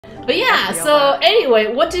But yeah, so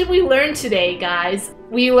anyway, what did we learn today, guys?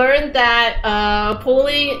 We learned that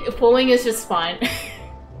pulling is just fun.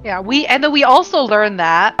 Yeah, and then we also learned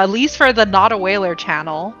that, at least for the Notawhaler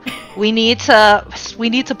channel, we need to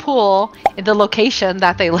pull in the location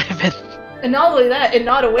that they live in. And not only that, in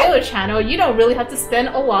Notawhaler channel, you don't really have to spend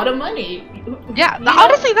a lot of money. Yeah,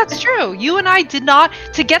 honestly, that's true. You and I did not,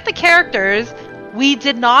 to get the characters, we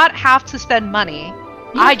did not have to spend money.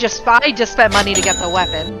 Yeah. I just spent money to get the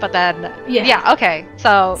weapon, but then yeah okay.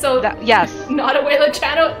 So yes, Notawhaler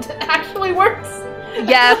channel actually works.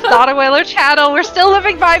 Yes, Notawhaler channel. We're still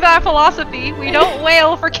living by that philosophy. We don't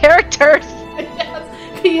whale for characters.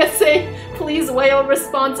 Yes. PSA: please whale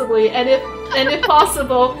responsibly, and if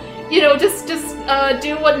possible, you know, just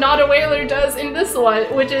do what Notawhaler does in this one,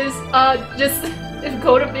 which is just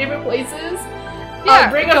go to favorite places. Yeah,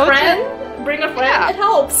 bring a friend. Yeah. It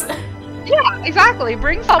helps. Yeah, exactly.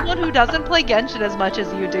 Bring someone who doesn't play Genshin as much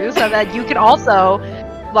as you do, so that you can also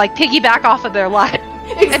like piggyback off of their life.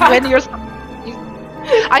 Exactly. And win your.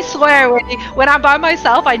 I swear, when I'm by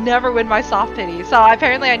myself, I never win my soft pity. So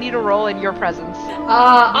apparently, I need a role in your presence.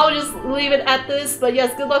 I'll just leave it at this. But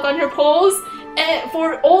yes, good luck on your polls. And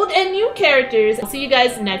for old and new characters. I'll see you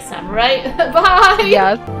guys next time, right? Bye!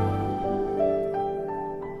 Yes.